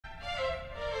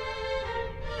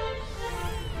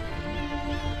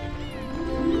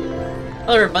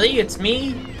Hello everybody, it's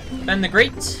me, Ben the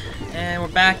Great, and we're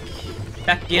back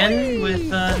again with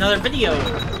another video.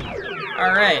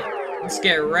 Alright, let's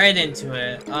get right into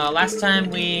it. Last time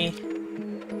we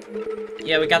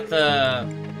got the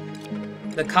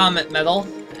Comet Medal,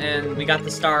 and we got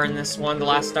the star in this one, the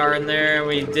last star in there.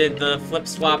 We did the Flip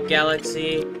Swap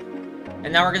Galaxy,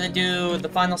 and now we're gonna do the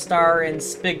final star in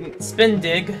Spin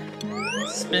Dig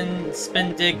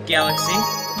Galaxy.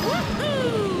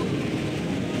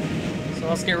 So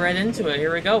let's get right into it.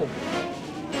 Here we go.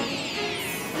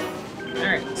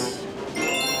 Alright.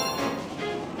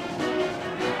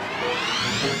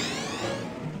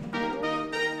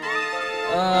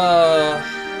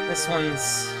 This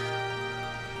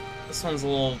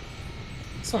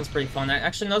one's pretty fun.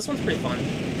 Actually, no, this one's pretty fun.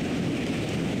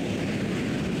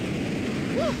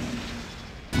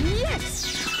 Yes.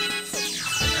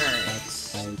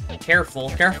 Alright. Careful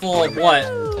of what?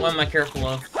 What am I careful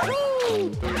of?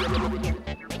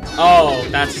 Oh,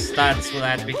 that's what I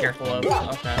have to be careful of.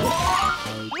 Okay.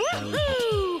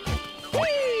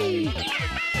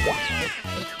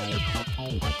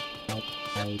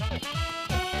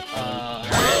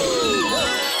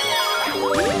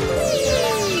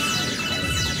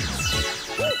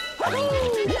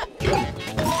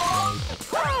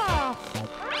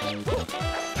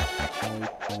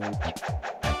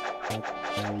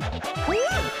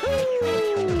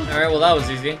 Alright, well that was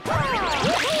easy.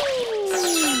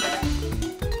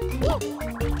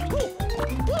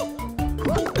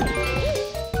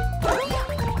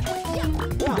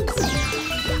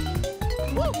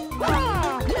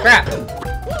 Crap!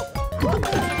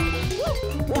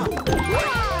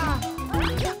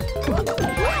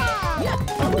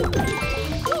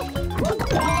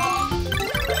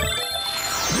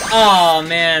 Oh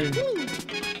man.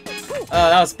 Oh,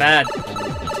 that was bad.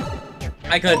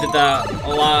 I could have did that a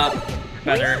lot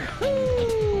better.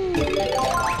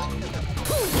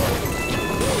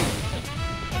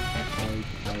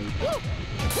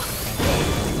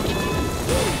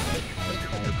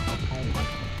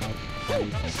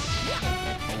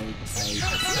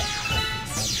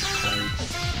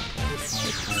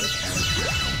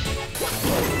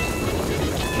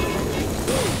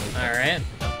 Alright.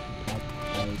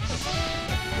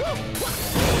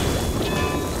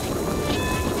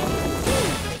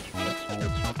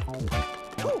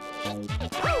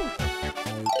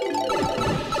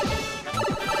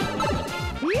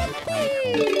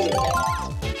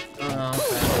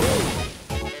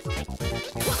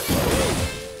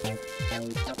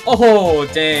 Oh,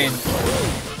 dang.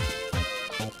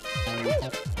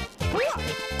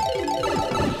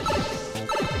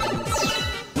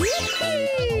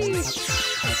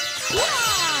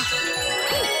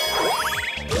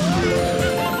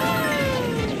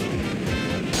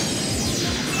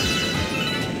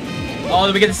 Oh,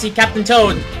 do we get to see Captain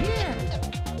Toad?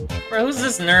 Bro, who's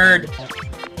this nerd?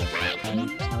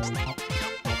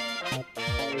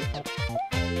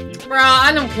 Bro,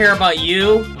 I don't care about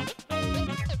you.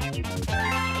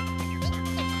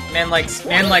 Man likes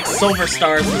silver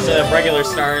stars instead of regular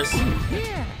stars.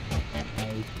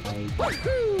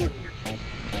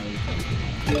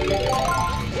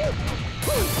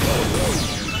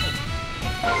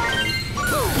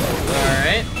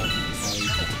 Alright.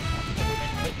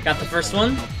 Got the first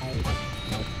one.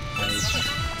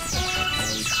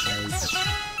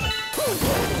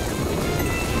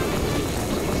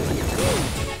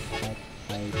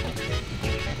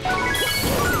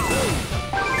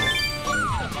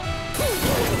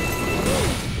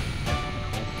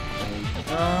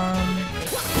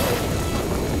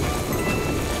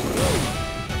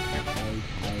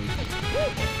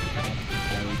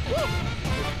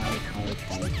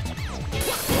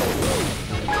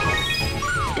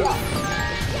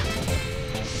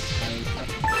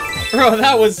 Bro,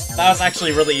 that was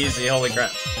actually really easy, holy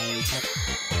crap.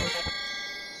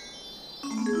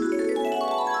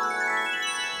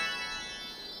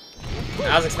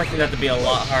 I was expecting that to be a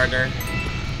lot harder.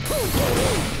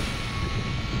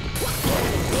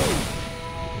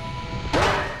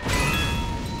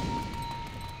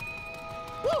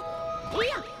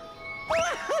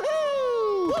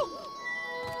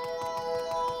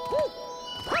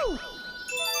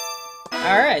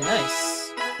 Alright, nice.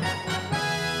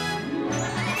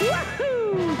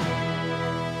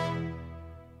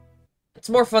 It's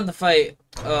more fun to fight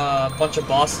a bunch of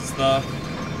bosses, though.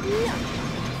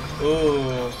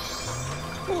 Ooh.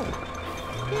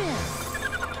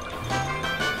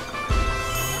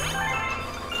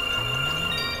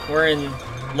 We're in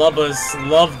Lubba's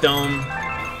Love Dome.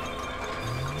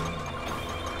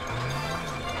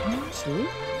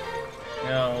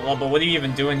 Yo, Lubba, what are you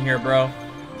even doing here, bro?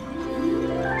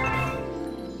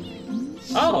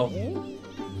 Oh!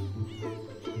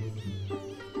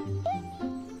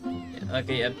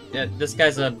 Okay, yeah, this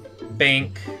guy's a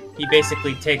bank. He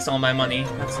basically takes all my money.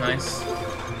 That's nice.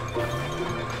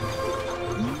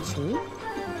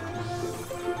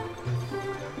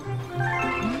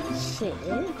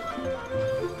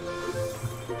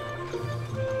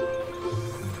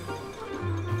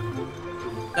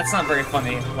 That's not very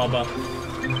funny, Bubba.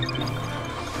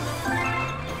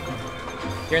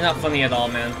 You're not funny at all,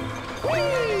 man.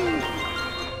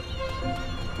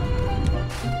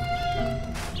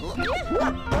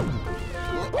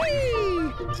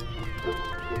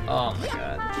 Oh my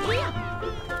god.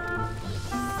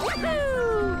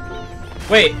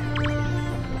 Wait!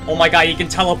 Oh my god, he can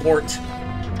teleport!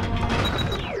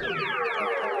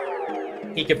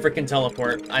 He can freaking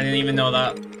teleport. I didn't even know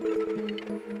that.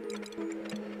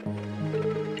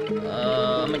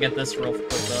 I'm gonna get this real quick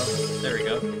though. There we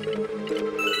go.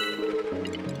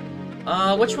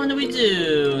 Which one do we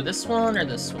do? This one or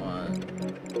this one?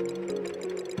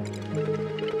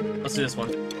 Let's do this one.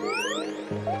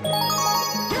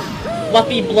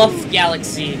 Fluffy Bluff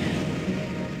Galaxy.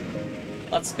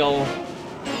 Let's go.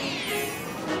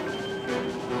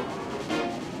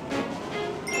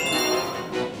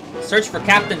 Search for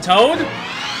Captain Toad?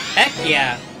 Heck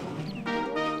yeah.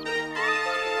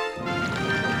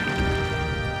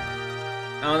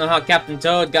 I don't know how Captain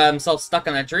Toad got himself stuck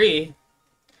on a tree.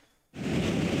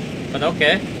 But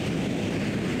okay.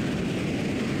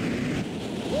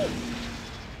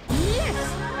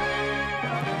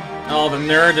 Oh, the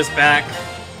nerd is back.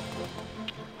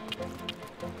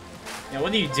 Yeah,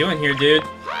 what are you doing here, dude?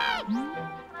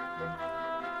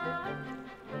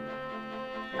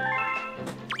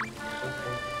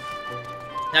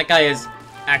 That guy is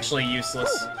actually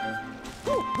useless.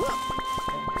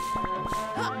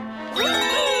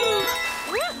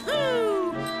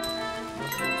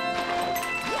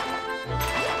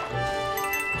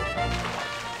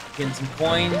 Getting some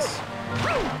coins.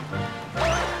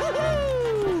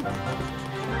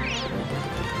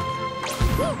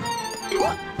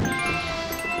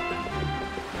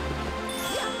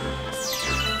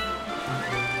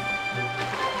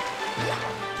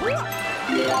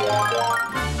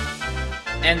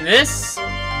 And this,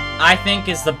 I think,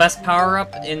 is the best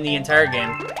power-up in the entire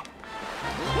game.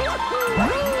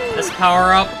 This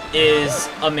power-up is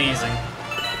amazing.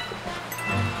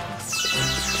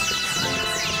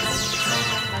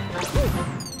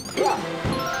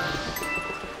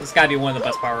 This gotta be one of the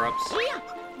best power-ups.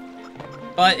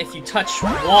 But if you touch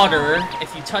water,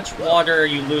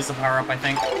 you lose the power-up, I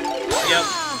think. Yep.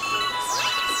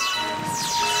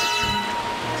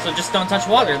 So just don't touch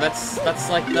water. That's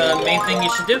like the main thing you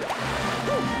should do.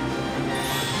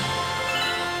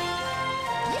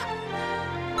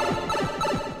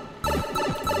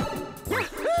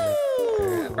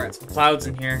 I've got some clouds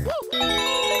in here.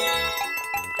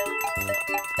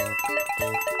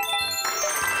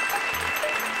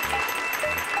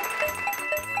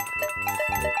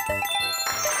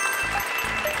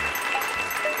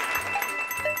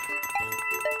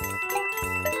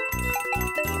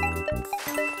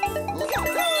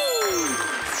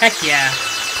 Heck yeah.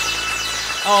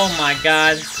 Oh my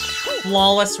god.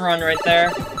 Flawless run right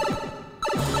there.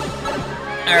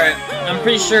 Alright, I'm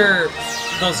pretty sure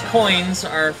those coins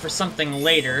are for something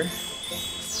later.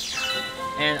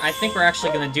 And I think we're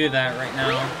actually gonna do that right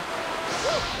now.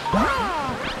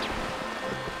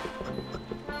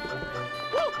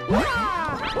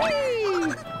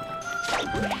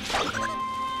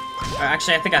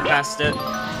 Actually, I think I passed it.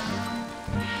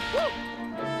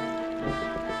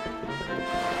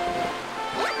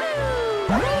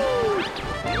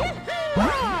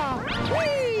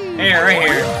 Here, right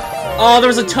here. Oh, there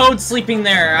was a toad sleeping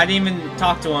there. I didn't even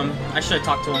talk to him. I should have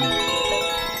talked to him.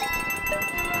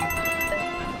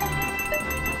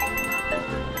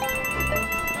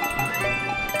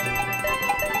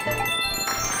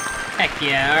 Heck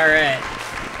yeah, alright.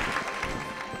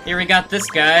 Here we got this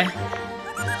guy.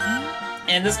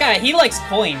 And this guy, he likes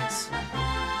coins.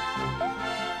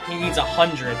 He needs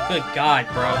 100. Good god,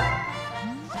 bro.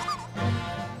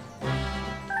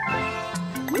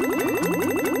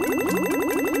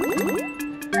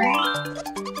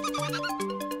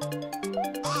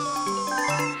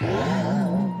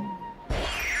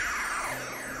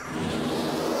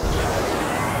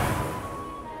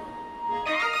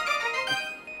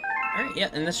 Yeah,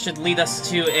 and this should lead us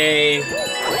to a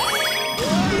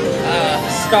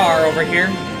star over here.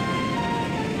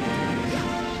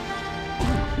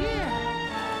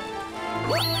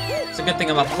 It's a good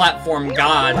thing I'm a platform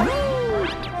god.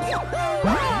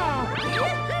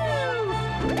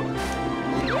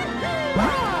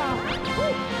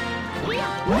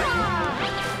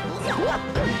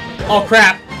 Oh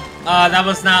crap! That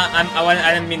was not.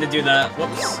 I didn't mean to do that.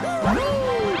 Whoops.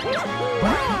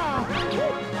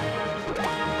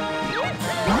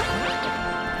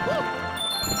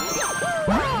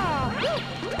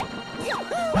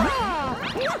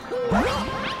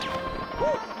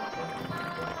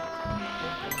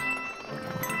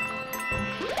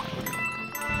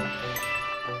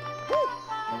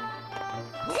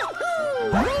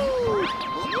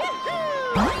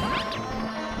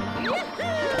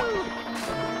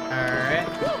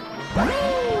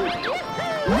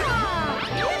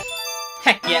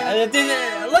 Heck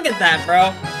yeah, look at that,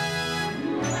 bro.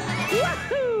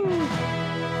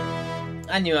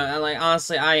 I knew it. Like,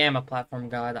 honestly, I am a platform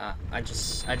god. I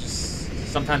just,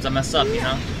 sometimes I mess up, you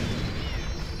know?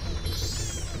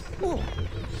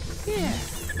 Yeah.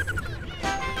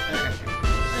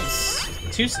 Nice.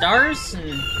 2 stars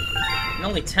in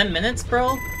only 10 minutes,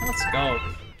 bro? Let's go.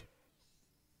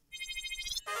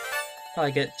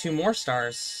 Probably get 2 more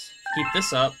stars. Keep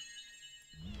this up.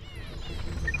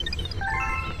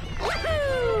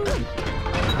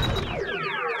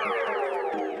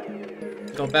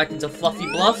 Go back into Fluffy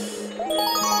Bluff.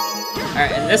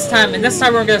 Alright, and this time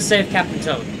we're gonna save Captain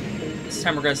Toad. This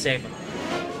time we're gonna save him.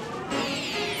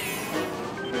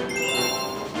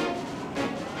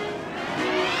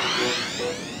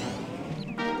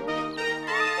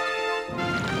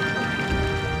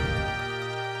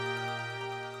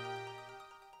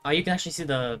 Oh, you can actually see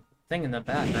the thing in the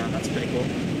background. That's pretty cool.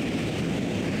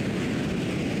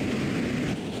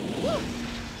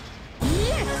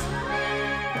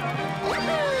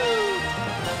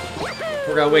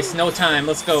 We're gonna waste no time.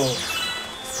 Let's go.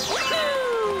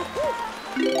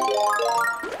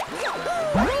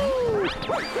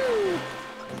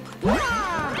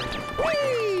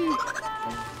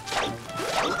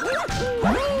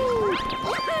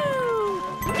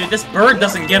 Dude, this bird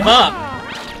doesn't give up.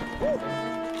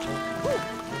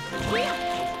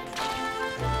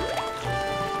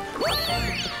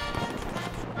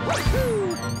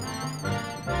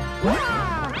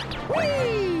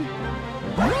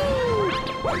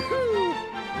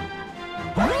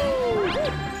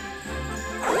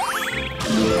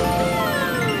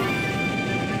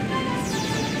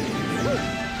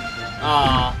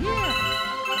 Aw.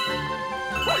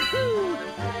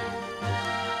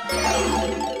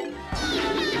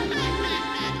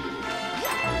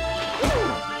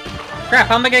 Crap,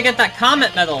 how am I gonna get that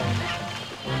Comet Medal?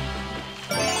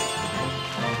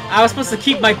 I was supposed to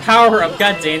keep my power up,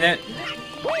 god dang it.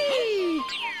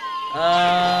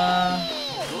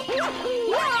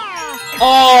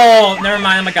 Oh, never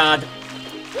mind, I'm a god.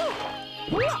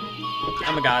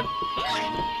 I'm a god.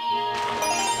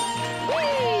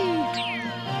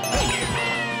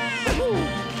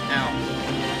 Ow.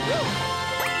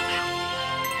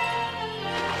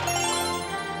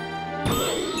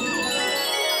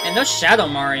 And those Shadow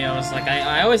Marios, like,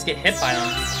 I always get hit by them.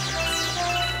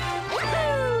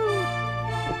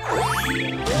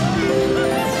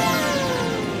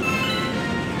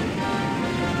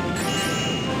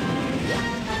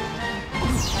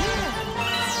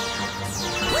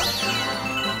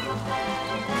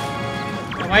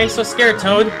 Why are you so scared,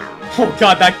 Toad? Oh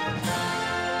god, that...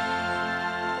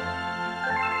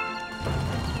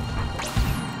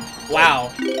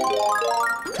 Wow.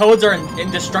 Toads are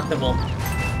indestructible.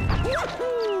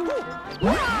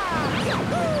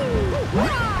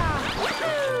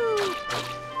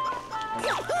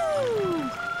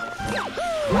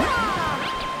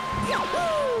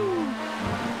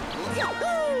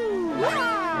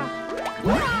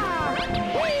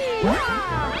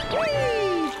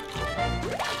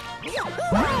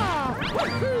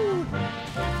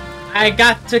 I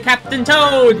got to Captain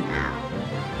Toad!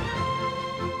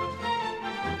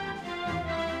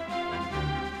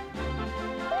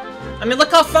 I mean,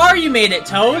 look how far you made it,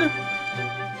 Toad!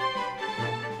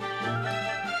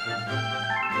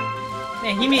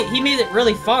 Man, he made it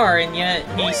really far, and yet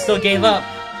he still gave up.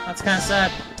 That's kind of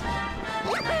sad.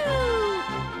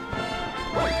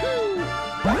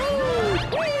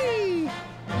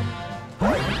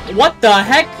 What the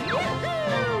heck?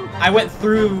 I went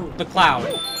through the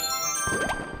cloud.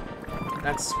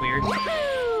 That's weird.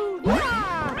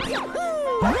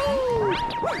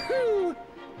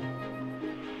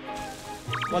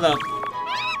 What up?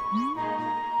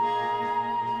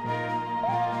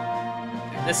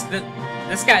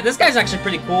 This guy's actually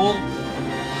pretty cool.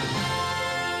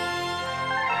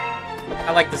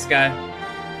 I like this guy.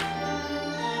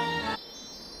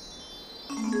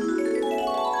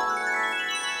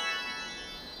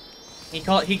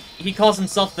 He calls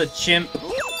himself the chimp.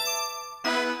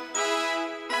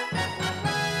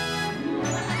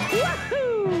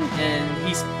 And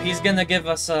he's gonna give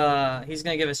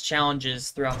us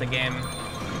challenges throughout the game.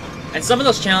 And some of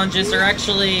those challenges are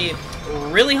actually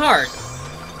really hard.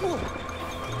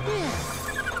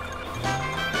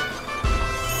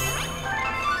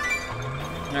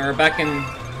 Now we're back in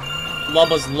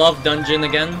Lubba's Love Dungeon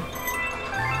again.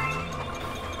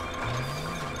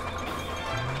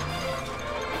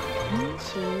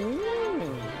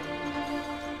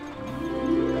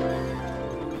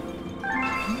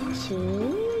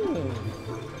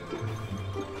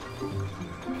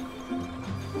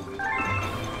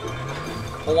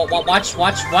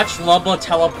 Watch Lubba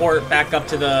teleport back up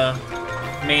to the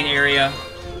main area.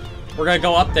 We're gonna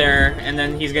go up there, and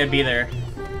then he's gonna be there.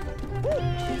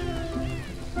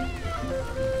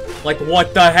 Like,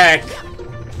 what the heck?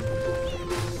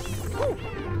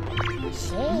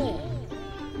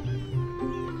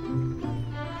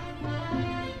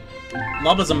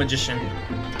 Lubba's a magician.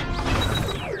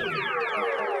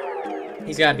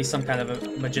 He's gotta be some kind of a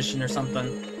magician or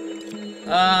something.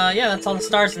 Yeah, that's all the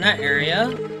stars in that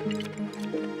area.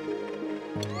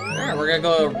 Alright, we're gonna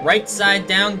go right side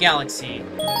down galaxy.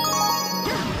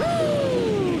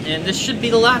 And this should be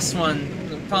the last one.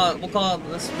 We'll call it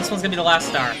this one's gonna be the last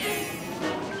star.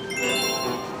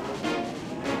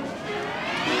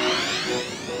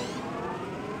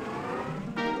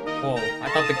 Whoa, I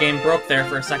thought the game broke there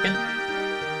for a second.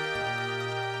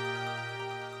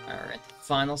 Alright,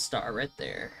 final star right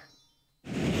there.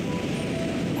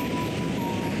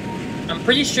 I'm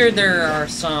pretty sure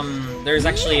there's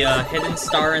actually a hidden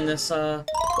star in this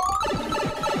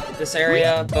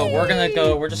area, but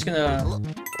we're just gonna...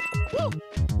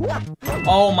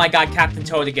 Oh my god, Captain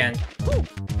Toad again.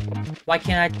 Why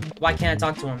can't I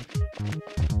talk to him?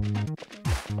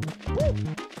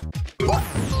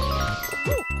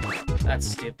 That's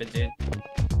stupid, dude.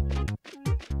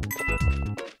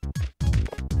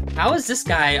 How is this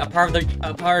guy a part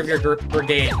of your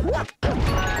brigade?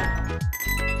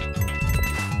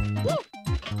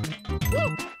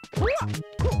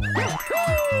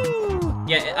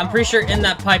 Yeah, I'm pretty sure in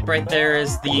that pipe right there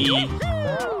is the...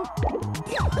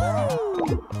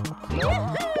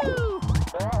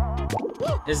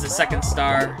 is the second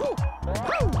star.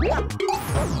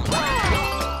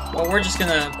 Well, we're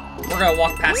gonna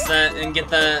walk past that and get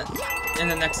that in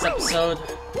the next episode.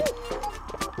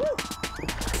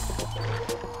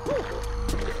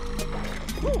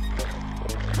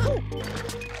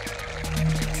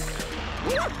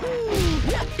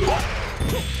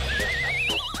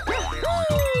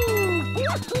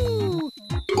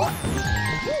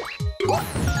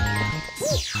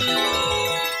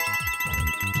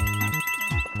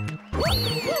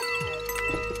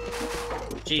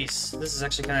 Jeez, this is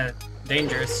actually kind of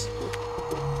dangerous.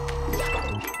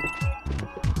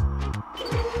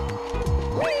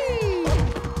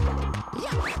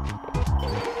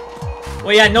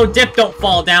 Well, yeah, no dip, don't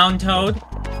fall down, Toad.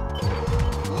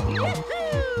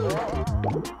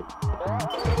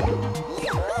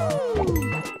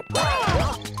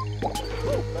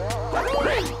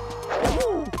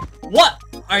 What?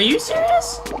 Are you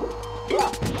serious?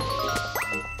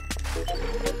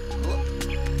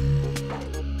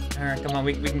 Alright, come on,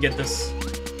 we can get this.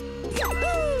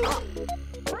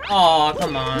 Aw,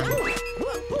 come on.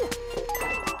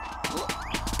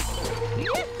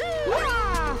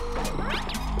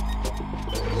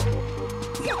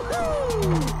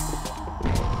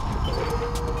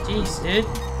 Jeez, dude.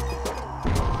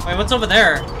 Wait, what's over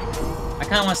there? I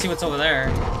kinda wanna see what's over there.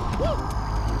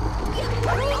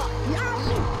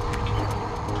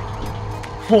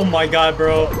 Oh my god,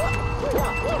 bro.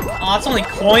 Aw, it's only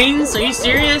coins? Are you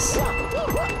serious?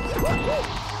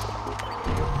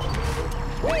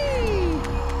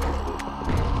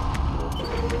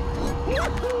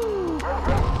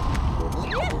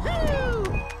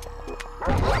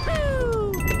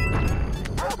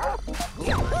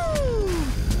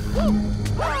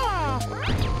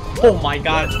 Oh my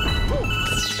god.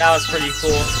 That was pretty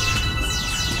cool.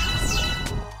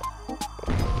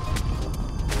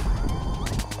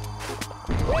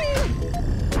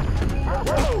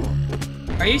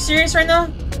 Are you serious right now?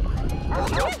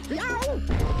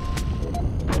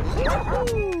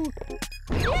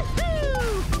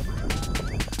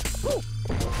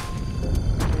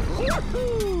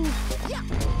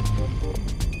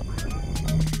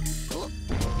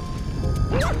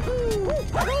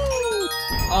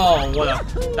 Oh,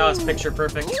 that was picture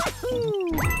perfect.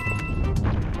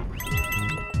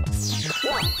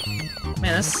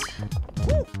 Man, this...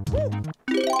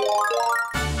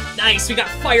 Nice, we got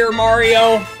Fire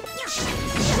Mario!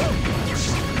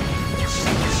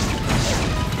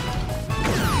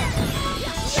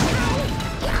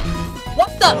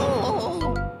 What the?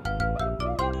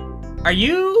 Are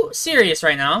you serious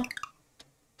right now?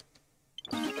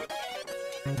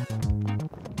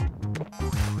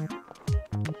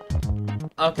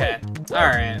 Okay,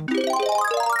 alright.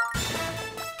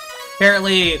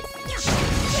 Apparently,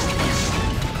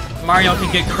 Mario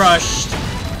can get crushed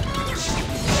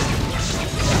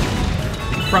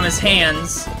from his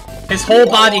hands. His whole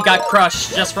body got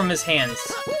crushed just from his hands.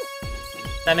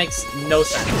 That makes no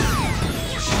sense.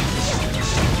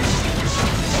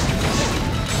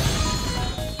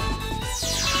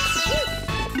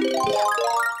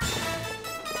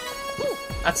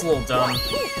 That's a little dumb.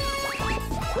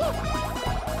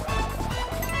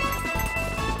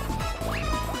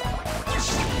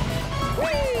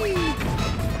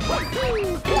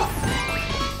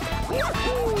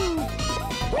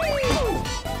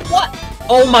 What?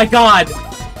 Oh my god!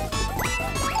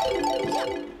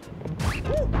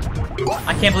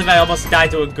 I can't believe I almost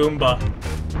died to a Goomba.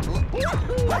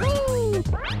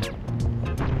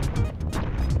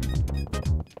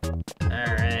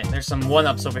 Alright, there's some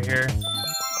 1-ups over here.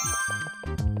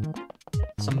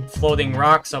 Some floating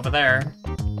rocks over there.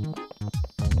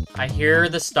 I hear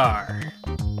the star.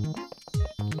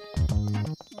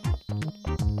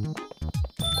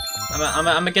 I'm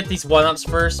gonna get these 1-ups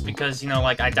first because, you know,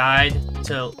 like,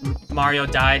 Mario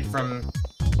died from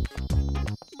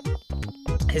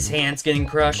his hands getting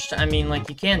crushed. I mean, like,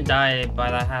 you can die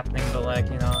by that happening, but, like,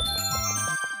 you know.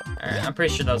 Alright, I'm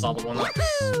pretty sure that was all the 1-ups.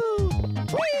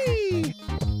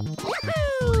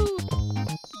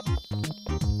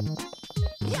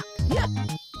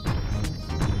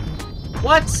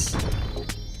 What?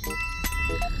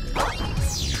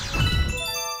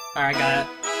 Alright, got it.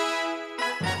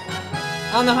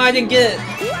 I don't know how I didn't get it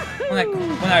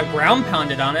when I ground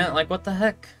pounded on it. Like, what the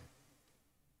heck?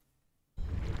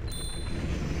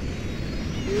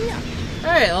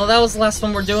 Alright, well, that was the last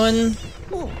one we're doing.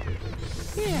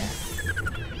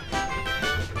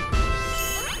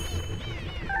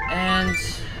 And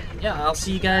yeah, I'll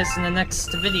see you guys in the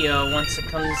next video once it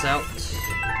comes out.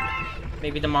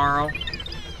 Maybe tomorrow.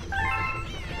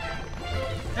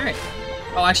 Alright.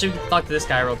 Oh, actually, we can talk to this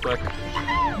guy real quick.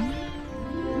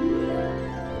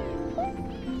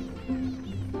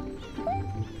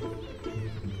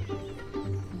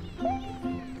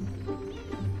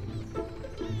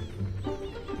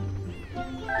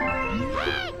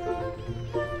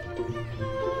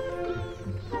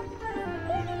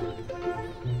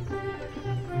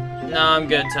 No, I'm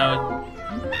good, Toad.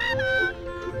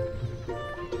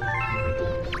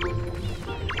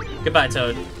 Goodbye,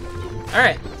 Toad.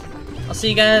 Alright. I'll see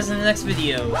you guys in the next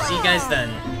video. See you guys then.